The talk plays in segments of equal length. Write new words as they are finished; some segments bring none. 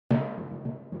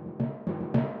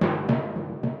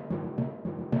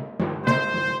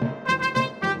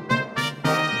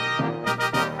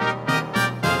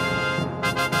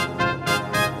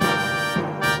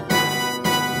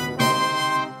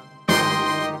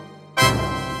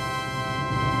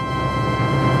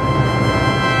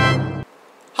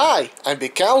Hi, I'm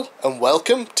bigcal and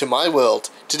welcome to my world.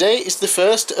 Today is the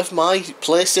first of my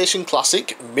PlayStation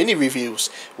Classic mini reviews,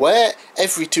 where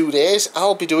every 2 days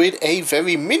I'll be doing a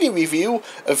very mini review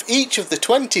of each of the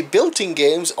 20 built-in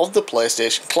games of the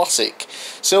PlayStation Classic.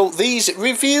 So these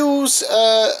reviews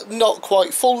are not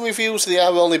quite full reviews, they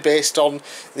are only based on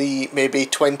the maybe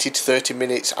 20 to 30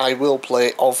 minutes I will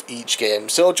play of each game.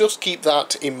 So just keep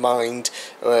that in mind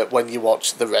when you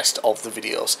watch the rest of the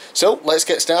videos. So let's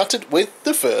get started with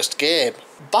the first game.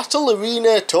 Battle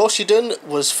Arena Toshinden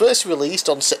was first released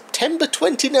on September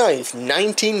 29th,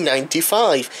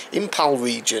 1995 in PAL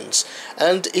regions,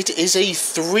 and it is a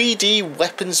 3D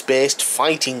weapons-based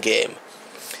fighting game.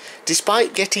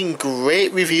 Despite getting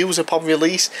great reviews upon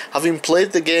release, having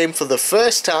played the game for the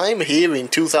first time here in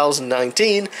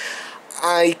 2019,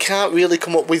 I can't really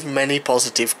come up with many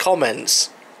positive comments.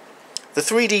 The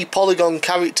 3D polygon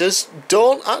characters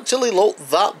don't actually look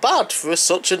that bad for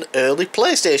such an early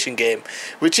PlayStation game,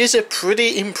 which is a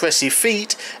pretty impressive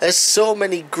feat, as so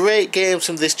many great games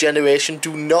from this generation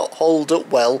do not hold up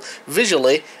well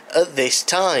visually at this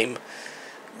time.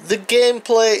 The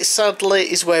gameplay, sadly,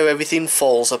 is where everything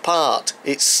falls apart.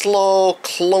 It's slow,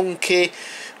 clunky,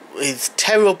 with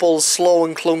terrible slow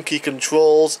and clunky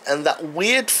controls, and that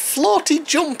weird floaty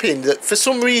jumping that for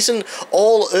some reason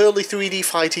all early 3D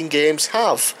fighting games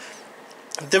have.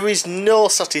 There is no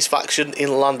satisfaction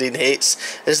in landing hits,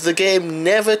 as the game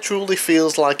never truly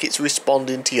feels like it's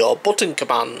responding to your button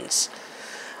commands.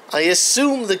 I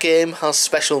assume the game has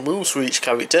special moves for each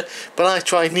character, but I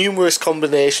tried numerous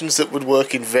combinations that would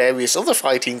work in various other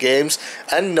fighting games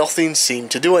and nothing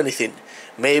seemed to do anything.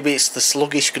 Maybe it's the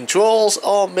sluggish controls,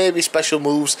 or maybe special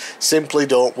moves simply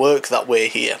don't work that way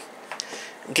here.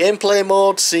 Gameplay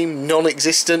modes seem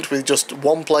non-existent, with just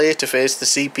one player to face the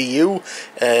CPU,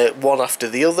 one after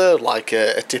the other, like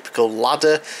a typical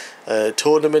ladder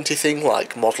tournament-y thing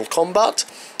like Mortal Kombat,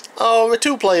 or a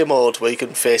two-player mode where you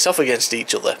can face off against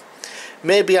each other.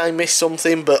 Maybe I missed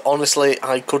something, but honestly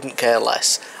I couldn't care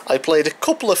less. I played a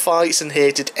couple of fights and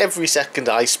hated every second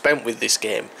I spent with this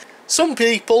game. Some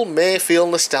people may feel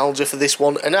nostalgia for this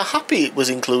one and are happy it was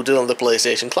included on the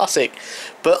PlayStation Classic,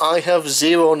 but I have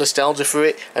zero nostalgia for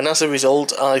it, and as a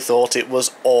result I thought it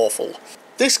was awful.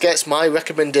 This gets my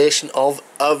recommendation of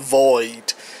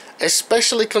avoid,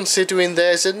 especially considering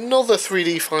there's another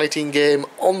 3D fighting game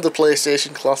on the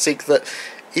PlayStation Classic that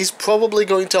is probably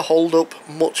going to hold up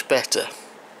much better.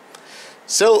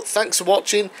 So thanks for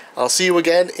watching. I'll see you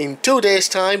again in 2 days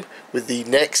time with the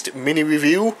next mini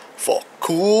review for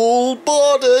Cool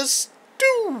Borders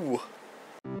 2.